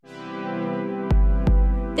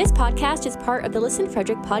This podcast is part of the Listen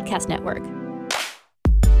Frederick Podcast Network.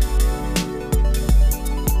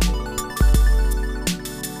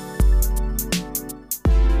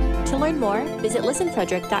 To learn more, visit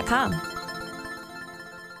listenfrederick.com.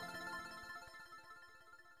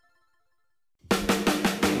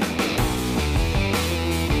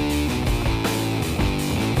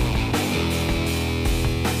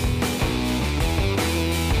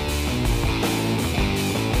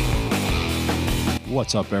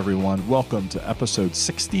 What's up, everyone? Welcome to episode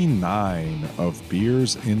 69 of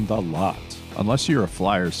Beers in the Lot. Unless you're a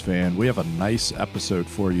Flyers fan, we have a nice episode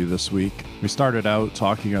for you this week. We started out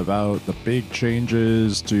talking about the big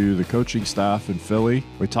changes to the coaching staff in Philly.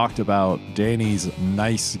 We talked about Danny's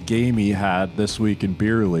nice game he had this week in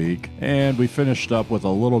Beer League. And we finished up with a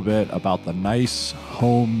little bit about the nice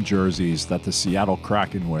home jerseys that the Seattle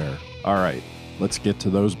Kraken wear. All right, let's get to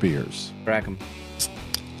those beers. Crack 'em.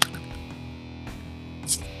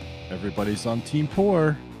 Everybody's on team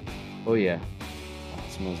pour. Oh, yeah. Oh,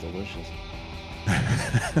 it smells delicious.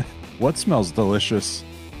 What smells delicious?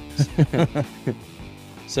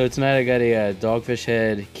 So tonight I got a Dogfish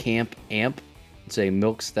Head Camp Amp. It's a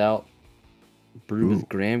milk stout brewed with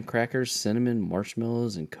graham crackers, cinnamon,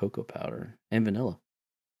 marshmallows, and cocoa powder, and vanilla.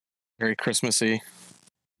 Very Christmassy.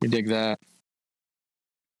 We dig that.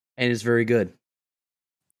 And it's very good.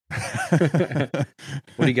 What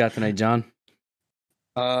do you got tonight, John?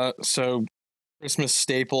 So Christmas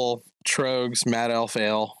staple, Trogs, Mad Elf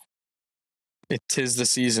Ale. It 'tis the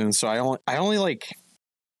season, so I only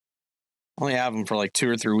have them for like 2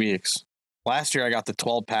 or 3 weeks. Last year I got the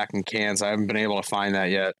 12-pack in cans. I haven't been able to find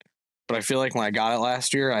that yet. But I feel like when I got it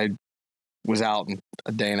last year, I was out in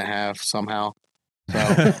a day and a half somehow. So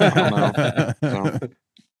I don't know.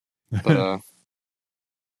 But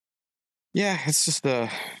yeah, it's just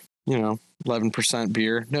 11%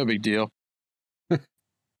 beer. No big deal.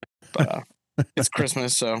 But it's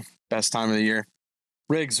Christmas, so best time of the year.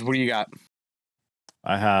 Riggs, what do you got?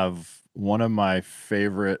 I have one of my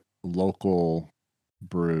favorite local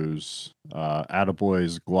brews,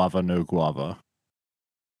 Attaboy's Guava No Guava.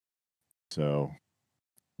 So,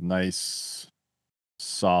 nice,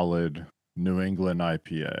 solid New England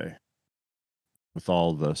IPA with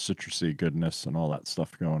all the citrusy goodness and all that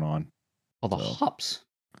stuff going on. All the hops.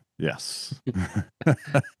 Yes.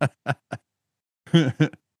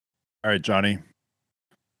 All right, Johnny,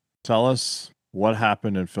 tell us what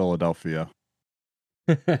happened in Philadelphia.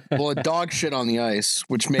 Well, a dog shit on the ice,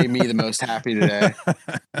 which made me the most happy today.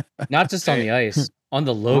 Not just on the ice, on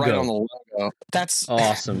the logo. Right on the logo. That's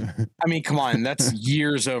awesome. I mean, come on, that's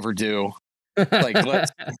years overdue. Like,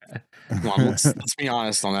 let's be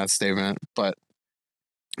honest on that statement. But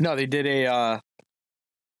no, they did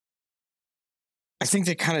I think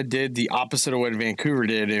they kind of did the opposite of what Vancouver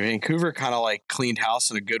did. Vancouver kind of like cleaned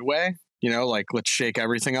house in a good way, like let's shake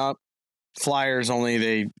everything up. Flyers only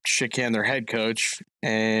they shit can their head coach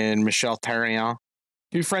and Michel Therrien,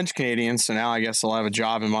 2 French Canadians. So now I guess they'll have a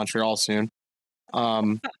job in Montreal soon.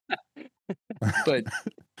 But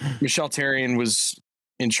Michel Therrien was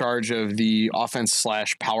in charge of the offense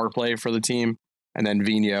 / power play for the team, and then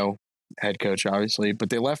Vigneault, head coach, obviously.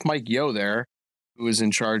 But they left Mike Yeo there, who was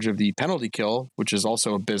in charge of the penalty kill, which is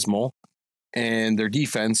also abysmal, and their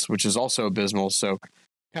defense, which is also abysmal. So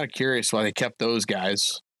kind of curious why they kept those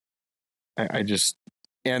guys. I just,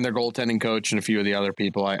 and their goaltending coach and a few of the other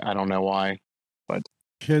people. I don't know why, but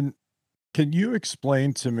can you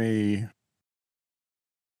explain to me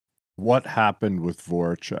what happened with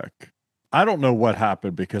Voracek? I don't know what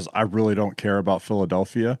happened because I really don't care about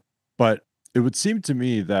Philadelphia, but it would seem to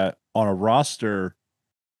me that on a roster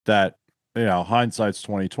that, hindsight's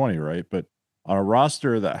 2020, right? But on a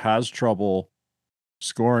roster that has trouble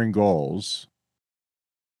scoring goals,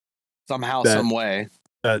 somehow, some way,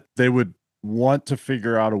 that they would want to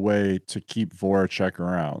figure out a way to keep Voracek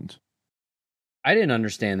around. I didn't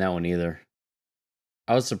understand that one either.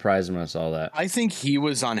 I was surprised when I saw that. I think he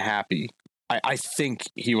was unhappy. I think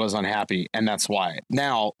he was unhappy, and that's why.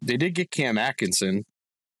 Now, they did get Cam Atkinson,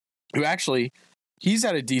 who actually, he's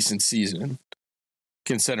had a decent season,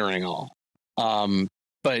 considering all.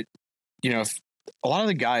 But, a lot of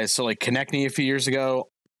the guys, so like Konechny a few years ago,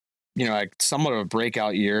 like somewhat of a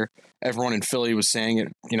breakout year. Everyone in Philly was saying it,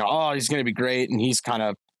 oh, he's going to be great. And he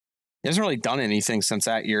hasn't really done anything since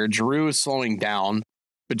that year. Giroux is slowing down,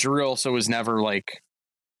 but Giroux also was never like,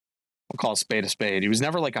 we'll call a spade. He was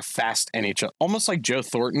never like a fast NHL, almost like Joe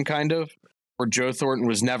Thornton kind of, where Joe Thornton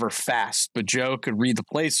was never fast, but Joe could read the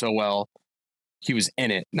play so well, he was in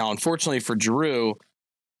it. Now, unfortunately for Giroux,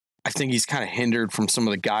 I think he's kind of hindered from some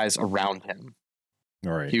of the guys around him.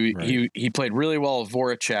 All right. He played really well with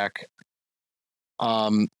Voracek.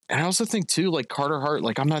 And I also think too, like Carter Hart,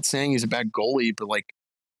 like I'm not saying he's a bad goalie, but like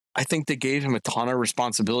I think they gave him a ton of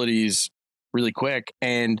responsibilities really quick.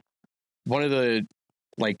 And one of the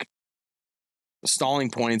like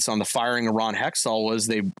stalling points on the firing of Ron Hextall was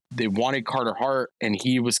they wanted Carter Hart, and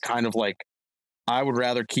he was kind of like, I would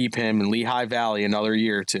rather keep him in Lehigh Valley another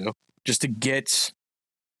year or two just to get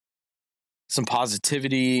some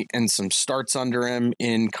positivity and some starts under him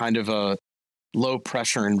in kind of a low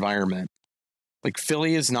pressure environment. Like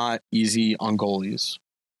Philly is not easy on goalies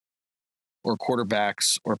or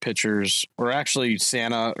quarterbacks or pitchers or actually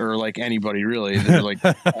Santa or like anybody really. They're like,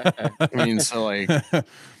 I mean, so like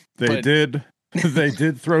they did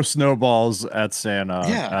throw snowballs at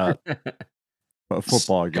Santa at a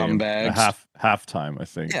football game, halftime, I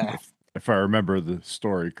think. Yeah. If I remember the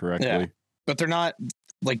story correctly. Yeah. But they're not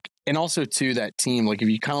like, and also too, that team, like if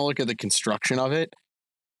you kind of look at the construction of it,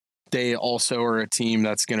 they also are a team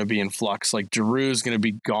that's going to be in flux. Like Giroux's going to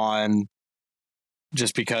be gone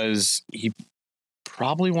just because he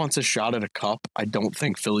probably wants a shot at a cup. I don't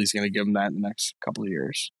think Philly's going to give him that in the next couple of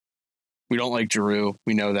years. We don't like Giroux.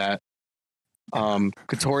 We know that.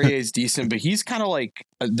 Couturier is decent, but he's kind of like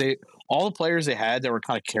all the players they had that were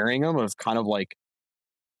kind of carrying him of kind of like,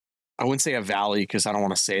 I wouldn't say a valley because I don't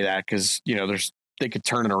want to say that because, you know, they could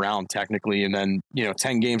turn it around technically. And then, you know,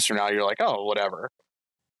 10 games from now, you're like, oh, whatever.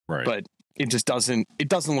 Right. But it just doesn't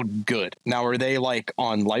look good. Now, are they like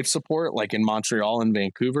on life support, like in Montreal and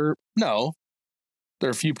Vancouver? No, they're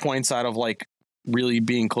a few points out of like really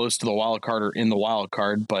being close to the wild card or in the wild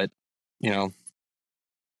card. But, you know,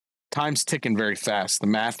 time's ticking very fast. The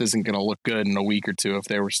math isn't going to look good in a week or two if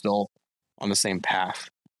they were still on the same path.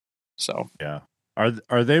 So, yeah.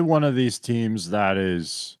 Are they one of these teams that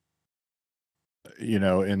is, you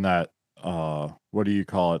know, in that, what do you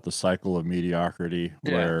call it? The cycle of mediocrity,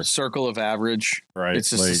 where circle of average, right?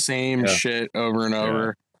 It's just the same shit over and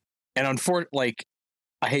over. And unfortunately, like,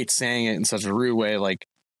 I hate saying it in such a rude way, like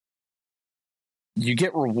you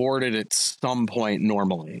get rewarded at some point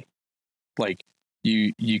normally. Like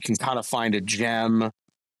you can kind of find a gem,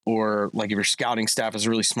 or like if your scouting staff is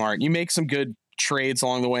really smart, you make some good trades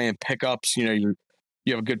along the way and pickups. You know, you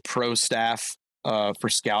have a good pro staff for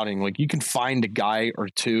scouting. Like you can find a guy or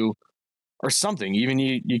two or something. Even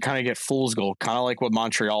you kind of get fool's gold, kind of like what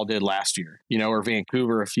Montreal did last year, you know, or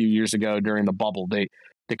Vancouver a few years ago during the bubble. They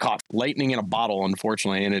caught lightning in a bottle,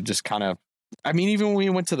 unfortunately, and it just kind of, I mean, even when we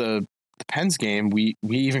went to the Pens game, we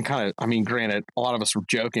even kind of, I mean, granted, a lot of us were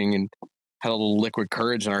joking and had a little liquid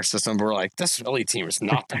courage in our system, but we're like, this Philly team is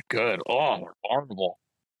not that good. Oh, they're horrible.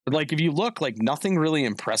 But like, if you look, like nothing really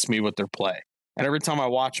impressed me with their play. And every time I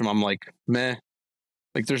watch them, I'm like, meh.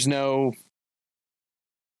 Like there's no,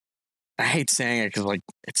 I hate saying it because like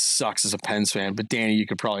it sucks as a Pens fan, but Danny, you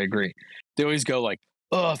could probably agree. They always go like,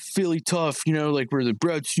 oh, Philly tough, you know, like we're the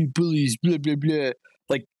Broad Street Bullies, blah, blah, blah.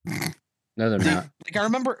 Like, no, they're not. Like I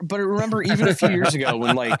remember even a few years ago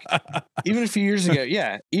when even a few years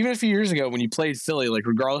ago when you played Philly, like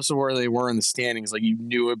regardless of where they were in the standings, like you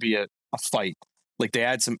knew it'd be a fight. Like they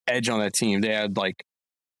had some edge on that team. They had like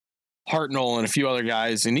Hartnell and a few other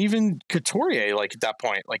guys, and even Couturier, like at that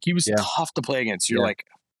point, like he was tough to play against. You're like,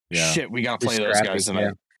 shit, we got to play those guys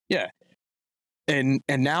tonight. Yeah. And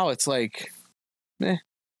now it's like, meh.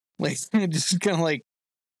 Like just kind of like,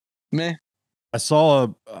 meh.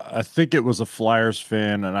 I think it was a Flyers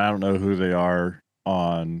fan, and I don't know who they are,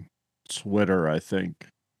 on Twitter, I think.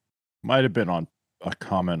 Might have been on a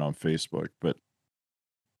comment on Facebook, but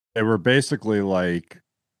they were basically like,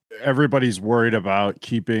 everybody's worried about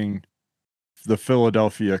keeping the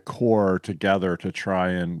Philadelphia core together to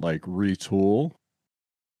try and like retool.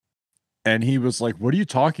 And he was like, what are you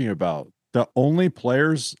talking about? The only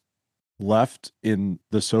players left in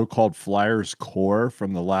the so-called Flyers core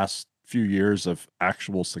from the last few years of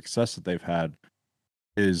actual success that they've had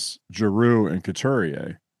is Giroux and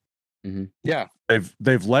Couturier. Mm-hmm. Yeah.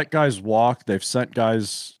 They've let guys walk. They've sent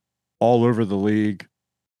guys all over the league,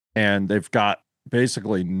 and they've got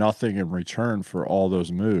basically nothing in return for all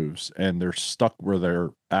those moves, and they're stuck where they're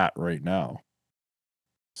at right now.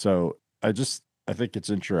 So I think it's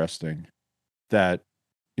interesting that,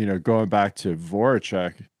 you know, going back to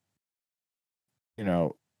Voracek, you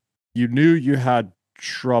know, you knew you had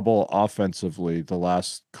trouble offensively the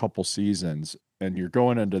last couple seasons, and you're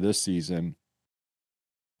going into this season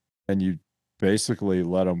and you basically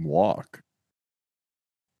let him walk.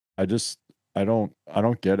 I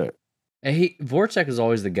don't get it. And Voracek is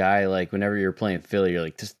always the guy, like whenever you're playing Philly, you're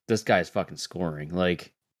like, this guy's fucking scoring.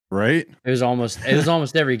 Like, right? It was almost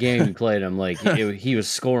every game you played him, like he was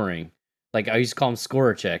scoring. Like I used to call him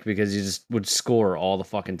Scoracek because he just would score all the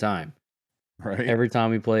fucking time. Right. Every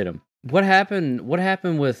time we played him. What happened? What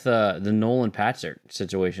happened with the Nolan Patrick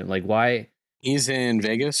situation? Like, why? He's in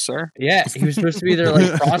Vegas, sir. Yeah, he was supposed to be their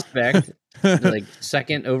like prospect, like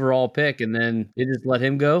second overall pick, and then they just let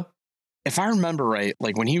him go. If I remember right,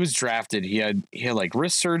 like when he was drafted, he had like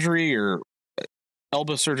wrist surgery or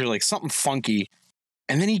elbow surgery, like something funky,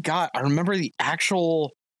 and then I remember the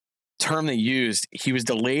actual term they used. He was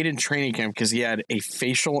delayed in training camp because he had a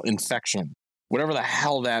facial infection, whatever the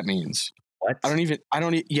hell that means. What? I don't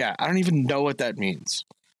even know what that means.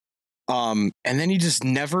 And then he just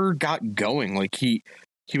never got going. Like he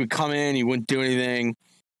would come in, he wouldn't do anything.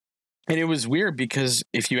 And it was weird because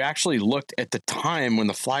if you actually looked at the time when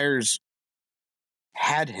the Flyers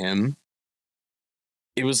had him,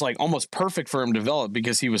 it was like almost perfect for him to develop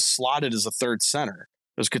because he was slotted as a third center.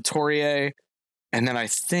 It was Couturier, and then I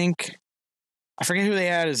forget who they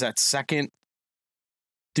had as that second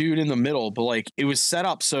dude in the middle, but like it was set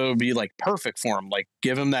up so it'd be like perfect for him. Like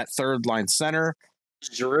give him that third line center.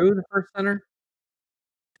 Giroux the first center?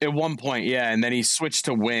 At one point, yeah, and then he switched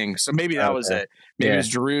to wing. So maybe that was it. Maybe it was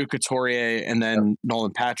Giroux, Couturier, and then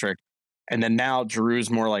Nolan Patrick. And then now Giroux's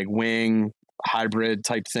more like wing hybrid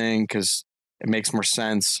type thing because it makes more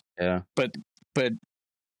sense. Yeah. But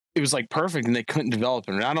it was like perfect and they couldn't develop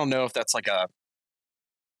it. And I don't know if that's a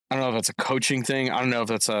coaching thing. I don't know if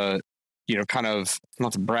that's a, kind of,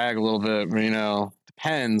 not to brag a little bit, but,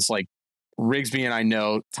 depends. Like Rigsby and I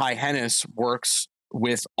know Ty Hennis works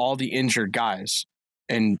with all the injured guys.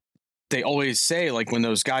 And they always say, like, when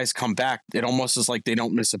those guys come back, it almost is like they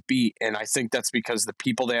don't miss a beat. And I think that's because the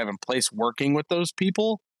people they have in place working with those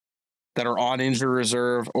people that are on injury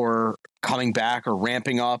reserve or coming back or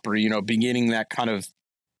ramping up or, beginning that kind of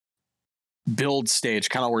build stage,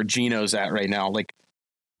 kind of where Gino's at right now. Like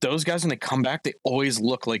those guys, when they come back, they always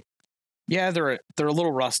look like, yeah, they're a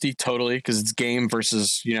little rusty, totally, because it's game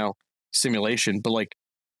versus, simulation. But like,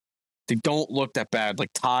 they don't look that bad. Like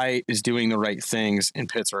Ty is doing the right things in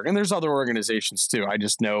Pittsburgh. And there's other organizations too. I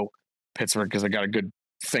just know Pittsburgh because I got a good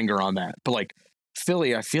finger on that. But like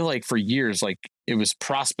Philly, I feel like for years, like it was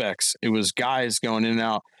prospects. It was guys going in and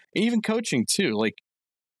out. And even coaching too. Like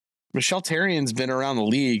Michel Therrien's been around the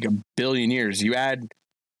league a billion years. You add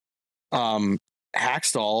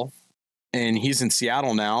Hackstall, and he's in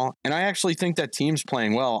Seattle now. And I actually think that team's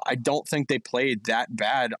playing well. I don't think they played that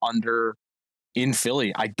bad in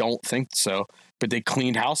Philly. I don't think so. But they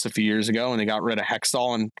cleaned house a few years ago and they got rid of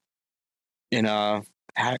Hextall and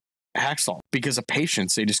Hackstall because of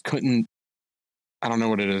patience. They just couldn't. I don't know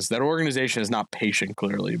what it is. That organization is not patient,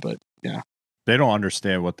 clearly, but yeah. They don't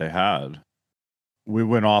understand what they had. We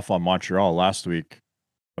went off on Montreal last week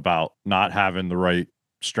about not having the right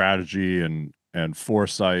strategy and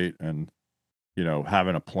foresight and,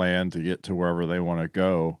 having a plan to get to wherever they want to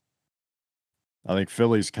go. I think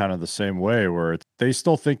Philly's kind of the same way where they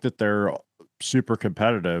still think that they're super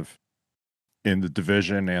competitive in the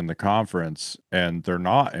division and the conference, and they're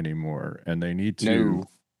not anymore. And they need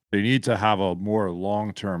to have a more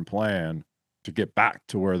long-term plan to get back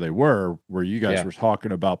to where they were, where you guys were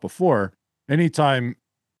talking about before. Anytime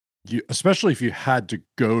especially if you had to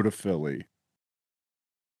go to Philly,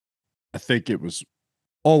 I think it was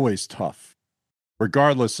always tough,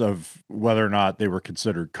 regardless of whether or not they were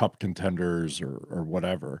considered cup contenders or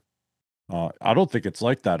whatever. I don't think it's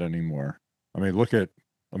like that anymore. I mean, the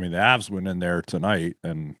Avs went in there tonight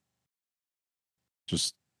and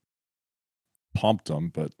just pumped them,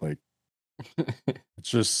 but like, it's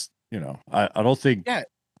just, I don't think, I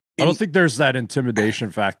don't think there's that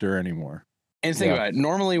intimidation factor anymore. And think about it.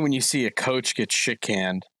 Normally when you see a coach get shit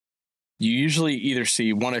canned, you usually either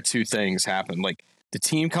see one of two things happen. Like the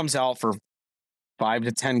team comes out for 5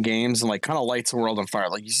 to 10 games and like kind of lights the world on fire.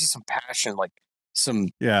 Like you see some passion, like some.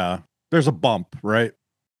 Yeah. There's a bump, right?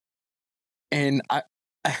 And I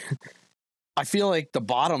feel like the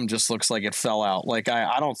bottom just looks like it fell out. Like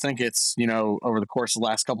I don't think it's, over the course of the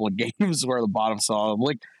last couple of games where the bottom fell out.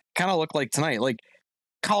 Like kind of looked like tonight. Like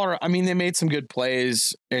Colorado, I mean, they made some good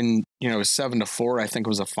plays and, it was 7-4, I think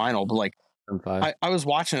was a final, but like I was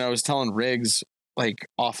watching, I was telling Riggs like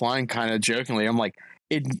offline kind of jokingly, I'm like,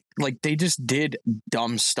 they just did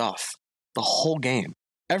dumb stuff the whole game.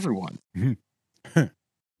 Everyone.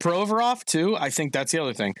 Provorov too. I think that's the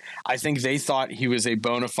other thing. I think they thought he was a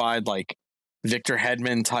bona fide like Victor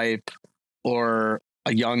Hedman type or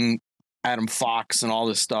a young Adam Fox and all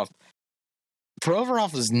this stuff.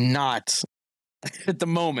 Provorov is not at the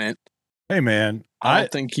moment. Hey man, I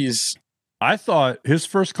don't think he's. I thought his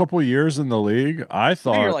first couple of years in the league,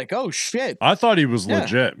 you're like, oh shit. I thought he was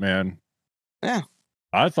legit, man. Yeah.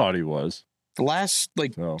 I thought he was. The last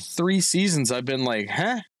 3 seasons I've been like,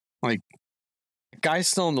 huh? Like guy's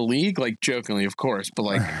still in the league, like jokingly, of course, but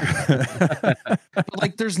like, but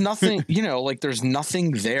like, there's nothing, like there's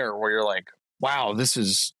nothing there where you're like, wow, this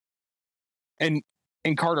is, and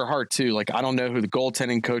Carter Hart too. Like, I don't know who the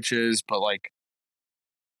goaltending coach is, but like,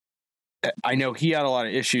 I know he had a lot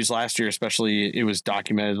of issues last year, especially it was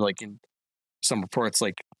documented like in some reports,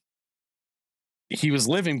 like he was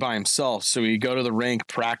living by himself. So he'd go to the rink,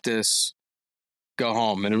 practice, go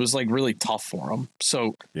home. And it was like really tough for him.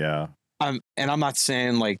 So yeah. I'm not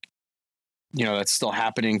saying like, that's still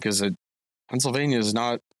happening because Pennsylvania is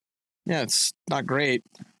not, it's not great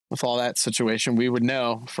with all that situation. We would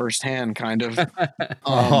know firsthand, kind of.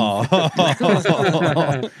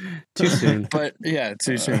 Too soon. But yeah,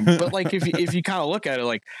 too soon. But like, if you kind of look at it,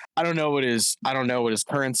 like, I don't know what his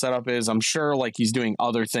current setup is. I'm sure like he's doing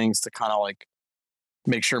other things to kind of like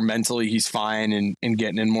make sure mentally he's fine and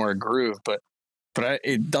getting in more groove. But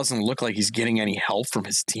it doesn't look like he's getting any help from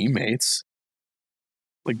his teammates.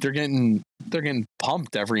 Like they're getting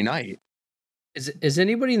pumped every night. Is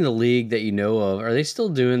anybody in the league that you know of, are they still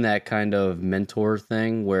doing that kind of mentor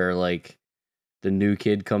thing where like the new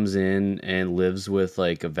kid comes in and lives with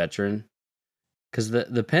like a veteran? Because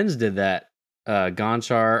the Pens did that.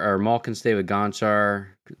 Gonchar or Malkin stayed with Gonchar,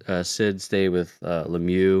 Sid stayed with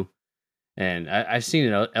Lemieux, and I've seen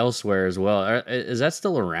it elsewhere as well. Is that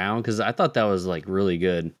still around? Because I thought that was like really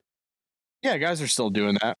good. Yeah, guys are still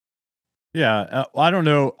doing that. Yeah, I don't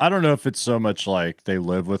know. I don't know if it's so much like they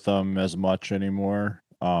live with them as much anymore.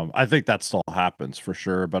 I think that still happens for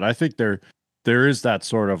sure, but I think there is that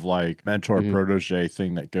sort of like mentor protege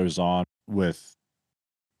thing that goes on with,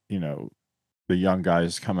 the young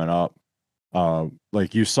guys coming up.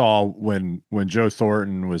 Like you saw when Joe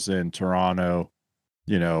Thornton was in Toronto,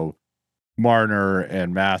 Marner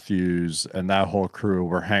and Matthews and that whole crew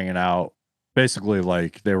were hanging out basically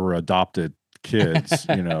like they were adopted kids,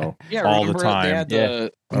 all the time. They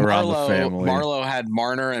had around the family. Marlowe had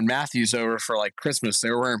Marner and Matthews over for like Christmas.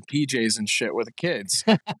 They were wearing PJs and shit with the kids.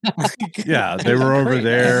 Yeah, they were over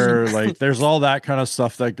there. Like there's all that kind of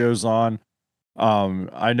stuff that goes on.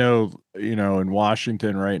 I know, in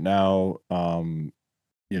Washington right now, Connor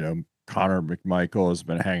McMichael has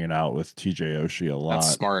been hanging out with TJ Oshie a lot.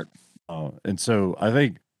 That's smart. And so I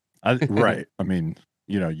think, right. I mean,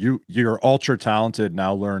 you're ultra talented,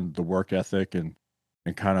 now learn the work ethic and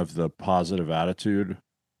kind of the positive attitude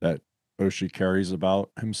that Oshie carries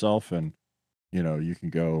about himself. And, you can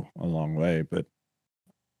go a long way, but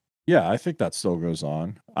yeah, I think that still goes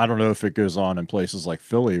on. I don't know if it goes on in places like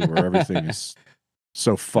Philly where everything is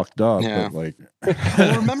so fucked up, but like,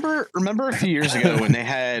 well, remember a few years ago when they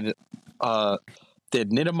had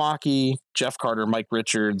Niittymaki, Jeff Carter, Mike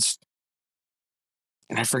Richards,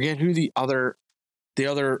 and I forget who they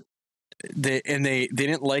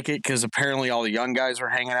didn't like it because apparently all the young guys were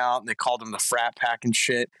hanging out and they called them the frat pack and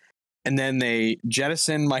shit. And then they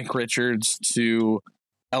jettisoned Mike Richards to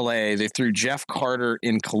LA. They threw Jeff Carter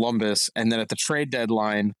in Columbus. And then at the trade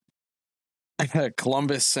deadline,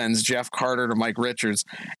 Columbus sends Jeff Carter to Mike Richards.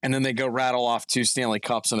 And then they go rattle off 2 Stanley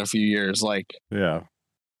Cups in a few years. Like, yeah.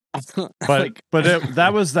 But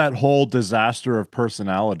that was that whole disaster of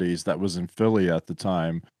personalities that was in Philly at the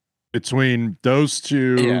time between those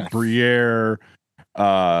two, Briere,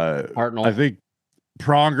 Hartnell. I think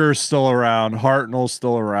Pronger's still around, Hartnell's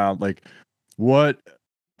still around. Like, what?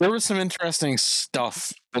 There was some interesting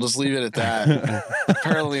stuff. We'll just leave it at that.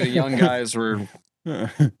 Apparently, the young guys were.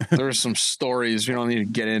 There were some stories we don't need to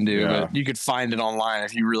get into, but you could find it online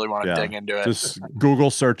if you really want to dig into it. Just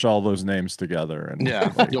Google search all those names together, and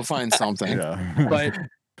you'll find something. But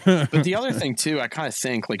the other thing too, I kind of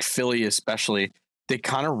think like Philly, especially, they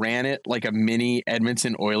kind of ran it like a mini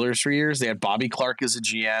Edmonton Oilers for years. They had Bobby Clark as a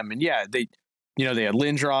GM, and they had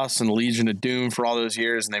Lindros and Legion of Doom for all those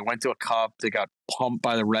years, and they went to a cup. They got pumped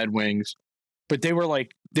by the Red Wings, but they were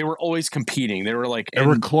always competing. They were like they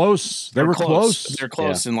were close. They're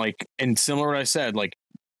close. And and similar to what I said, like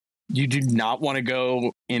you do not want to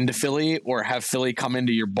go into Philly or have Philly come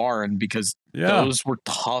into your barn because those were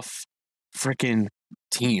tough freaking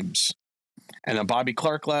teams. And then Bobby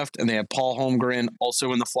Clark left, and they had Paul Holmgren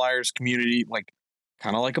also in the Flyers community, like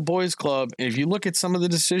kind of like a boys club. And if you look at some of the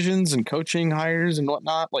decisions and coaching hires and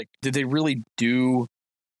whatnot, like did they really do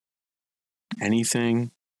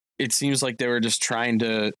anything? It seems like they were just trying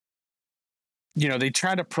to, they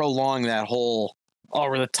tried to prolong that whole,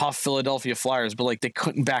 we're the tough Philadelphia Flyers, but like they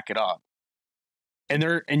couldn't back it up.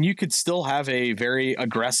 And you could still have a very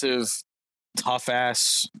aggressive, tough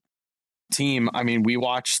ass team. I mean, we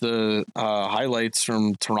watched the highlights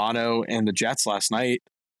from Toronto and the Jets last night.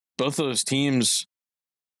 Both of those teams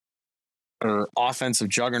are offensive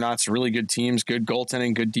juggernauts, really good teams, good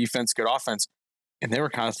goaltending, good defense, good offense. and they were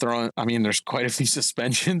kind of throwing. I mean, there's quite a few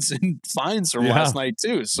suspensions and fines from last night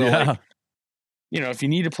too. So, like, if you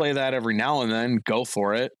need to play that every now and then, go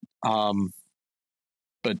for it.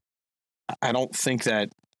 But I don't think that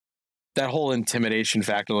whole intimidation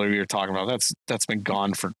factor that we were talking about, that's been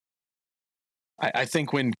gone for. I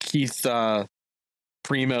think when Keith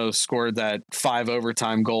Primo scored that 5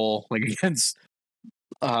 overtime goal, like against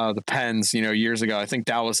the Pens, years ago, I think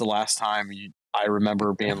that was the last time I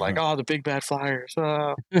remember being like, "Oh, the big bad Flyers."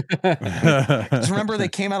 Just remember they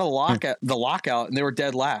came out of the lockout and they were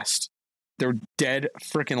dead last. They were dead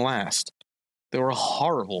freaking last. They were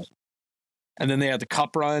horrible. And then they had the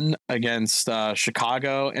cup run against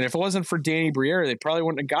Chicago. And if it wasn't for Danny Briere, they probably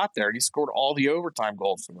wouldn't have got there. He scored all the overtime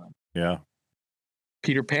goals for them. Yeah.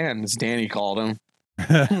 Peter Pan, as Danny called him.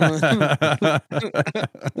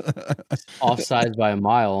 Offsides by a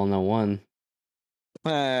mile on the one.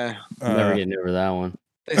 Never getting over that one.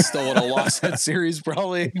 They still would have lost that series,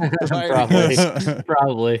 probably.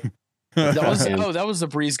 Probably. That was the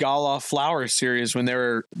Breeze Galoff Flowers series when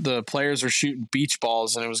the players were shooting beach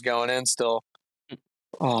balls and it was going in still.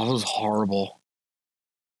 Oh, it was horrible.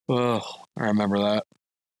 Oh, I remember that.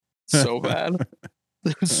 So bad.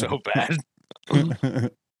 It was so bad.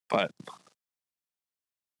 But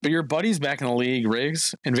your buddy's back in the league,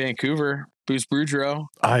 Riggs, in Vancouver. Bruce Boudreau.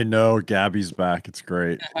 I know. Gabby's back. It's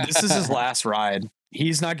great. This is his last ride.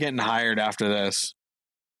 He's not getting hired after this.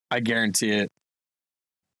 I guarantee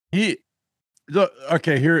it.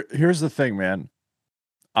 Okay, here's the thing, man.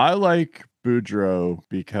 I like Boudreau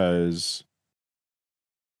because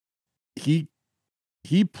he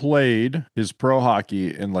played his pro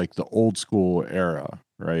hockey in like the old school era,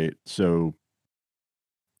 right? So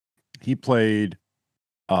he played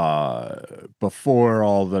before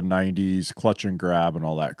all the 90s clutch and grab and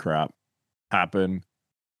all that crap happened.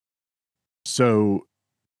 So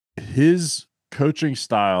his coaching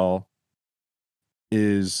style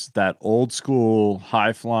is that old school,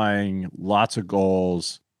 high flying, lots of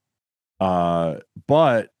goals.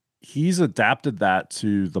 But he's adapted that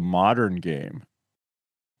to the modern game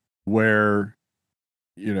where,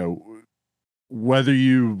 whether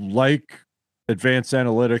you like advanced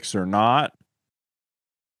analytics or not,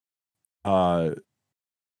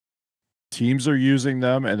 teams are using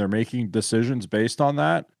them and they're making decisions based on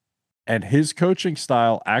that. And his coaching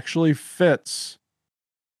style actually fits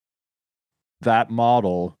that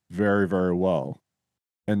model very, very well.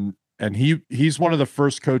 And he's one of the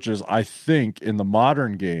first coaches, I think, in the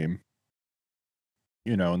modern game,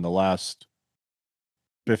 in the last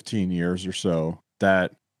 15 years or so,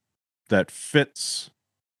 that fits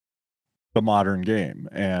the modern game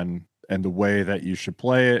and the way that you should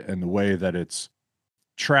play it and the way that it's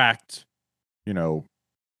tracked,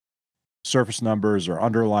 surface numbers or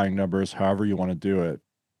underlying numbers, however you want to do it.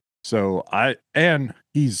 So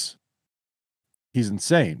he's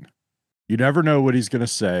insane. You never know what he's going to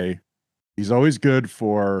say. He's always good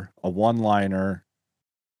for a one-liner.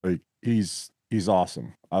 Like he's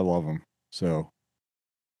awesome. I love him. So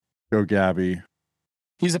go Gabby.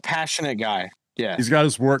 He's a passionate guy. Yeah. He's got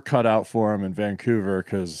his work cut out for him in Vancouver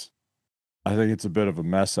because I think it's a bit of a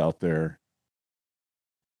mess out there.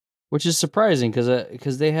 Which is surprising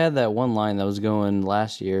because they had that one line that was going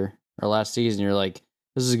last season. You're like,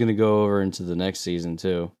 this is going to go over into the next season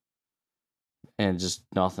too. And just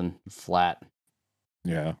nothing, flat.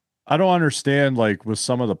 Yeah. I don't understand, like, with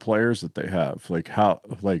some of the players that they have, like,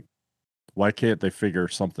 why can't they figure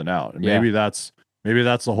something out? And maybe that's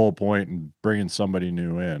the whole point in bringing somebody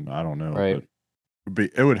new in. I don't know. Right.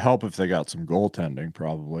 But it would help if they got some goaltending,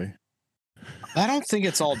 probably. I don't think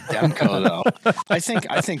it's all Demko though. I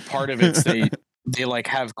think part of it's they like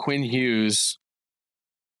have Quinn Hughes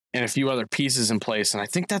and a few other pieces in place, and I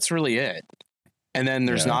think that's really it. And then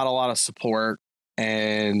there's not a lot of support.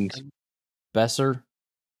 And Besser,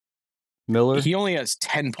 Miller, he only has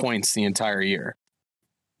 10 points the entire year.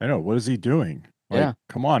 I know. What is he doing? Like,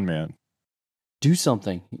 come on, man. Do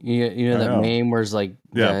something. You know that meme where it's like,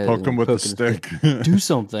 poke him with the stick. Do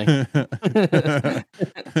something.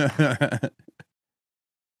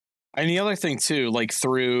 And the other thing too, like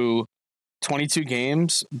through 22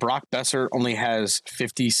 games, Brock Besser only has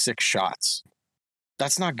 56 shots.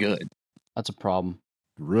 That's not good. That's a problem.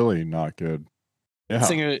 Really not good.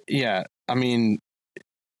 Yeah. I mean,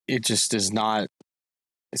 it just is not.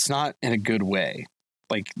 It's not in a good way.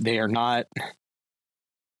 Like they are not.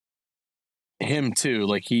 Him too.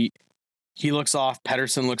 Like he looks off.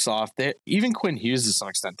 Pettersson looks off. Even Quinn Hughes to some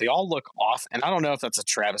extent. They all look off. And I don't know if that's a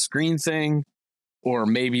Travis Green thing, or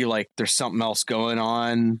maybe like there's something else going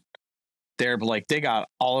on there. But like they got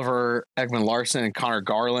Oliver Ekman-Larsson and Connor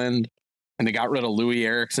Garland, and they got rid of Louis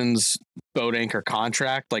Erickson's boat anchor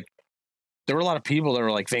contract, like there were a lot of people that were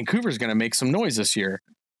like, Vancouver's going to make some noise this year.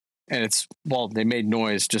 And they made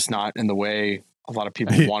noise, just not in the way a lot of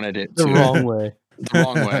people wanted it the to. wrong way.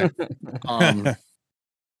 The wrong way.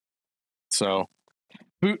 So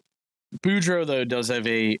Boudreaux, though, does have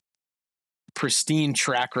a pristine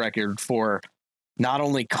track record for not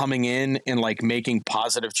only coming in and like making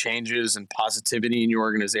positive changes and positivity in your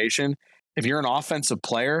organization. If you're an offensive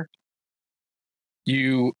player,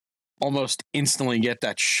 you almost instantly get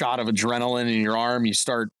that shot of adrenaline in your arm.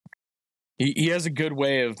 He has a good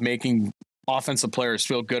way of making offensive players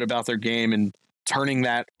feel good about their game and turning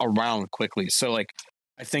that around quickly. So like,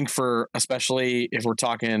 I think especially if we're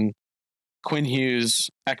talking Quinn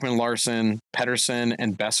Hughes, Ekman Larsson, Pettersson,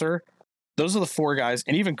 and Besser, those are the four guys,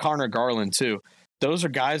 and even Connor Garland too. Those are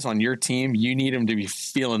guys on your team. You need them to be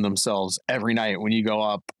feeling themselves every night when you go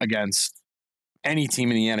up against any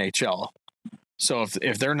team in the NHL. So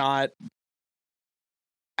if they're not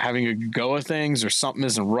having a go of things or something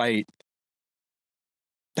isn't right,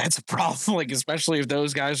 that's a problem. Like, especially if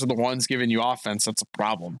those guys are the ones giving you offense, that's a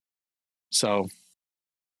problem. So,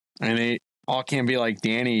 I mean, they all can't be like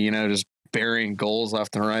Danny, just burying goals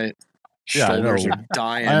left and right. Yeah, Shoulders I know. are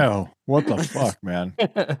dying. I know. What the fuck, man?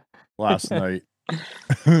 Last night.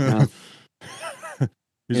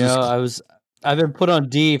 I've been put on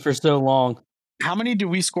D for so long. How many do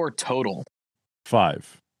we score total?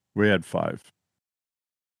 5. We had 5.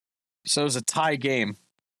 So it was a tie game.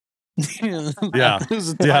 Yeah. It was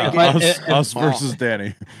a tie game. Us versus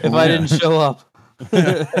Danny. If I didn't show up.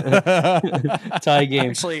 Tie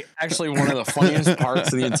game. Actually, one of the funniest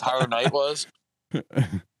parts of the entire night was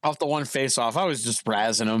off the one face off. I was just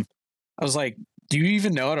razzing him. I was like, "Do you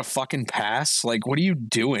even know how to fucking pass? Like, what are you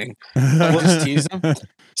doing?" I just teased him.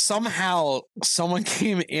 Somehow, someone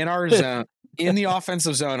came in our zone, in the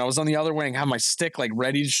offensive zone. I was on the other wing, had my stick like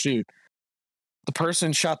ready to shoot. The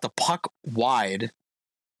person shot the puck wide.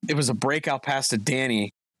 It was a breakout pass to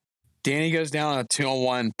Danny. Danny goes down on a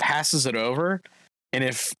 2-on-1, passes it over. And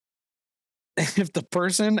if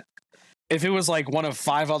it was like one of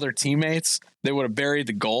 5 other teammates, they would have buried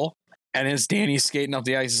the goal. And as Danny's skating up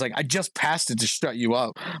the ice, he's like, "I just passed it to shut you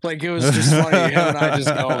up." Like, it was just funny. Him and I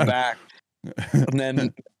just going back. And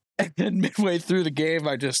then midway through the game,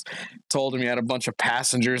 I just told him he had a bunch of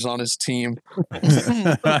passengers on his team.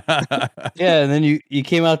 Yeah, and then you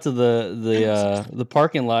came out to the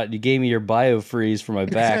parking lot and you gave me your biofreeze for my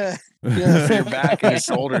back. Yeah, for your back and your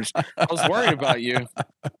shoulders. I was worried about you.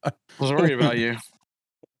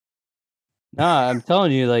 Nah, I'm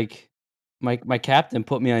telling you, like my captain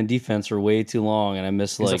put me on defense for way too long, and I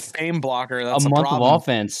missed He's like a fame blocker. That's a month problem. of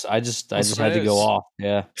offense. I just had to go off.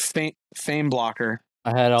 Yeah, fame blocker.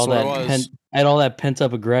 I had all that pent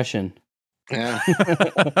up aggression. Yeah,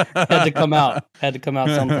 had to come out. Had to come out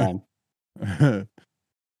sometime.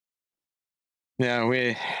 Yeah,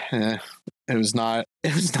 it was not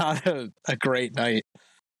a great night.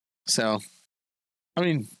 So, I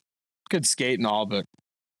mean, good skate and all, but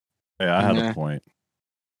yeah, I had a point.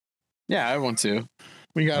 Yeah, I want to.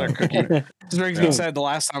 We got a cookie. As Riggs said, the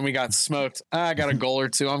last time we got smoked, I got a goal or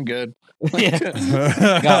two. I'm good. Yeah.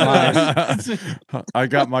 Got mine. I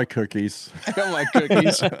got my cookies. I got my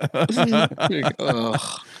cookies.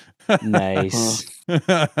 Nice.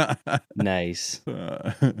 Nice.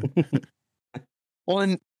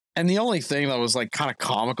 Well, and the only thing that was like kind of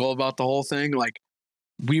comical about the whole thing, like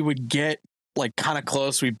we would get like kind of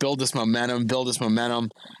close. We build this momentum,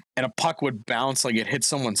 and a puck would bounce, like it hit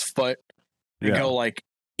someone's foot and go like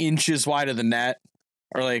inches wide of the net.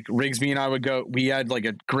 Or like Rigsby and I would go, we had like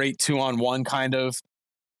a great 2-on-1 kind of,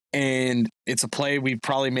 and it's a play we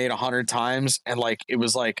probably made 100 times, and like it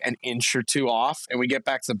was like an inch or two off, and we get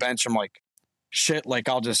back to the bench. I'm like, shit, like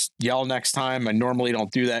I'll just yell next time. I normally don't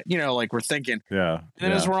do that, like we're thinking. Yeah. And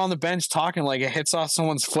then as we're on the bench talking, like it hits off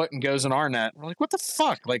someone's foot and goes in our net. We're like, what the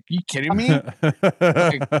fuck? Like, you kidding me?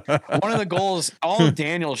 Like, one of the goals, all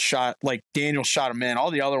Daniel shot him in. All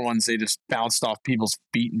the other ones, they just bounced off people's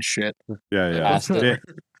feet and shit. Yeah.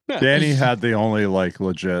 Danny had the only like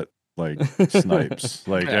legit like snipes.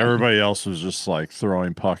 Like everybody else was just like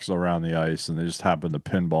throwing pucks around the ice, and they just happened to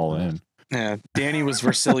pinball in. Yeah, Danny was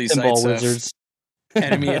Vasily Pinball Zaitsev. wizards.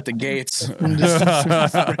 Enemy at the gates.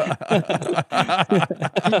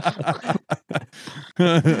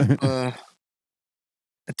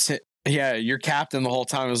 That's it. Yeah, your captain the whole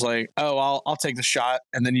time was like, "Oh, I'll take the shot,"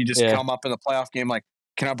 and then you just come up in the playoff game like,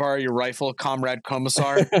 "Can I borrow your rifle, Comrade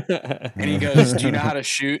Commissar?" And he goes, "Do you know how to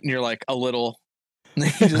shoot?" And you're like, "A little." And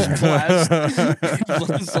he just blasts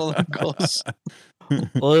all the goals.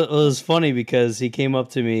 Well, it was funny because he came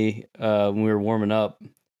up to me when we were warming up,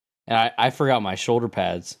 and I forgot my shoulder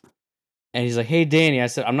pads. And he's like, "Hey, Danny," I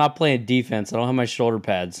said, "I'm not playing defense. I don't have my shoulder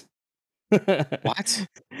pads." What? That's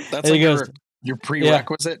And like he goes, your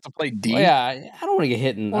prerequisite to play D? "Well, yeah, I don't want to get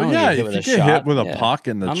hit. I don't Well, wanna yeah, get hit if with you a get shot. hit with a Yeah. puck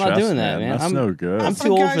in the I'm chest, not doing that, man. that's no good. I'm Half too the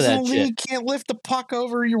old guys for that in the shit. league can't lift the puck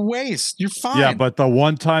over your waist. You're fine. Yeah, but the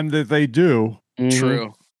one time that they do, Mhm.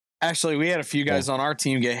 True. Actually, we had a few guys on our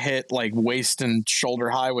team get hit like waist and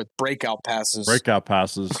shoulder high with breakout passes. breakout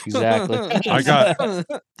passes. Exactly.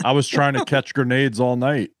 I was trying to catch grenades all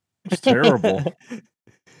night. It's terrible.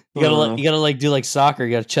 You gotta like do like soccer.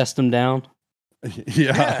 You gotta chest them down.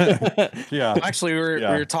 Yeah. Yeah. Actually, we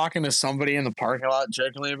were talking to somebody in the parking lot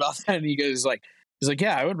jokingly about that, and he's like,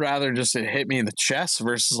 yeah, I would rather just it hit me in the chest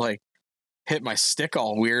versus like hit my stick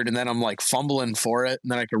all weird, and then I'm like fumbling for it,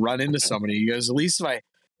 and then I could run into somebody. He goes, at least if it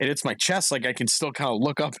hits my chest, like I can still kind of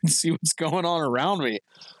look up and see what's going on around me.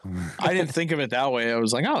 I didn't think of it that way. I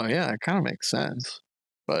was like, oh yeah, it kind of makes sense.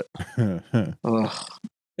 But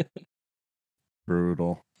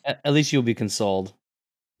Brutal. At least you'll be consoled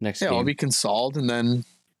next yeah, game. I'll be consoled, and then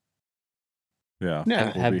Yeah.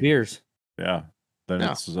 yeah, Have beers. Yeah. Then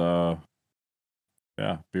Yeah. it's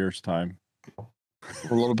beers time. a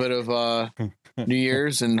little bit of New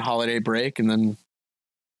Year's and holiday break, and then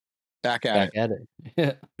back at it. Back at it.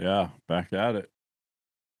 Yeah, back at it.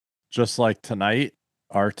 Just like tonight,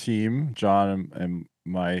 our team, John and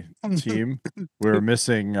my team, we were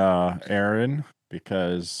missing Aaron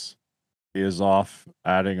because he is off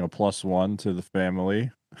adding a +1 to the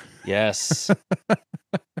family. Yes.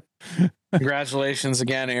 Congratulations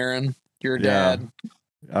again, Aaron. You're a Yeah. dad.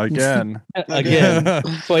 Again. Again.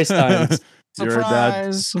 Twice times.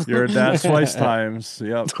 Surprise! You're a dad twice times.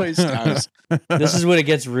 Yep. Twice times. This is when it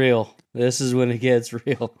gets real. This is when it gets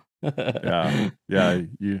real. Yeah. Yeah.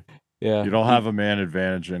 You don't have a man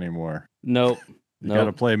advantage anymore. Nope. You got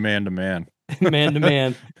to play man to man. Man to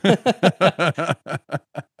man.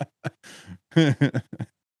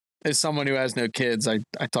 As someone who has no kids, I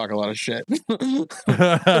talk a lot of shit.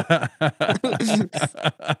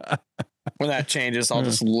 When that changes, I'll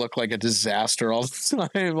just look like a disaster all the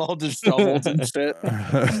time, all disheveled and shit.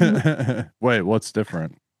 Wait, what's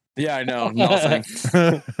different? Yeah, I know. Nothing.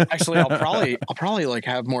 Actually, I'll probably like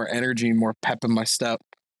have more energy and more pep in my step.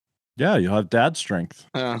 Yeah, you'll have dad strength.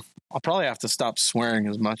 I'll probably have to stop swearing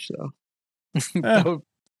as much though.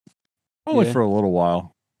 Only Yeah. for a little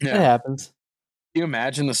while. It Yeah. happens. Can you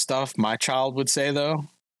imagine the stuff my child would say though?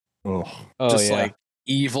 Oh, Oh Just yeah. like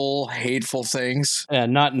evil, hateful things. Yeah,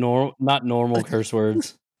 not normal curse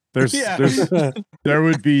words. Yeah. there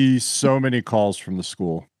would be so many calls from the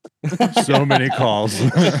school. So many calls.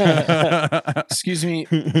 Excuse me,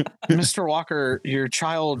 Mr. Walker, your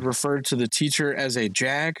child referred to the teacher as a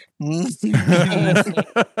jag. Can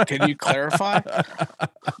you clarify?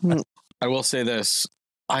 I will say this.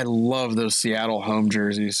 I love those Seattle home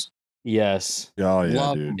jerseys. Yes. Oh yeah,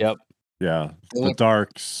 Love- dude. Yep. Yeah, They the look-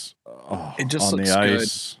 darks It just on looks the good.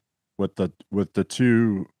 ice with the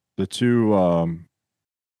two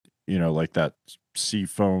like that sea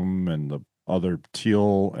foam and the other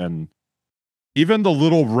teal and even the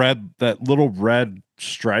little red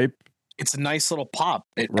stripe, It's a nice little pop.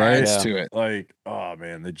 It Right? adds Yeah. to it. like, oh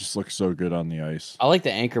man, they just look so good on the ice. I like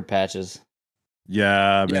the anchor patches.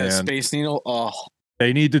 Yeah, Yeah, man. Space Needle. Oh,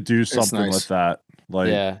 They need to do something nice. with that. Like,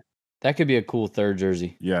 Yeah. That could be a cool third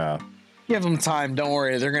jersey. yeah. give them time. Don't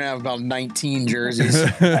worry. They're going to have about 19 jerseys.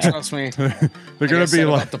 Trust me. They're Like gonna I said be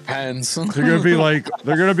about like the Pens. they're gonna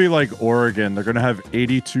be like Oregon. They're gonna have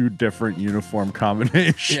 82 different uniform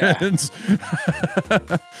combinations.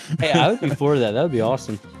 Hey, I would be for that. That would be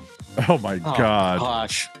awesome. Oh my Oh, god.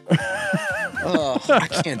 gosh. Ugh, I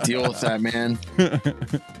can't deal with that, man.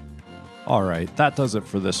 All right, that does it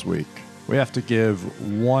for this week. We have to give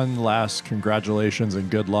one last congratulations and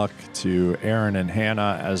good luck to Aaron and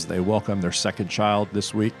Hannah as they welcome their second child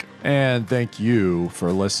this week. And thank you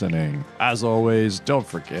for listening. As always, don't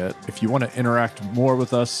forget, if you want to interact more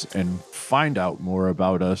with us and find out more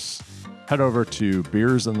about us, head over to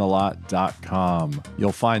beersinTheLot.com.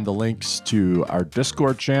 You'll find the links to our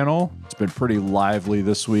Discord channel. It's been pretty lively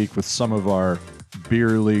this week with some of our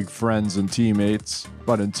Beer League friends and teammates.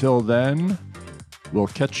 But until then, we'll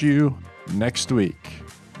catch you next week.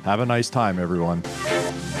 Have a nice time, everyone.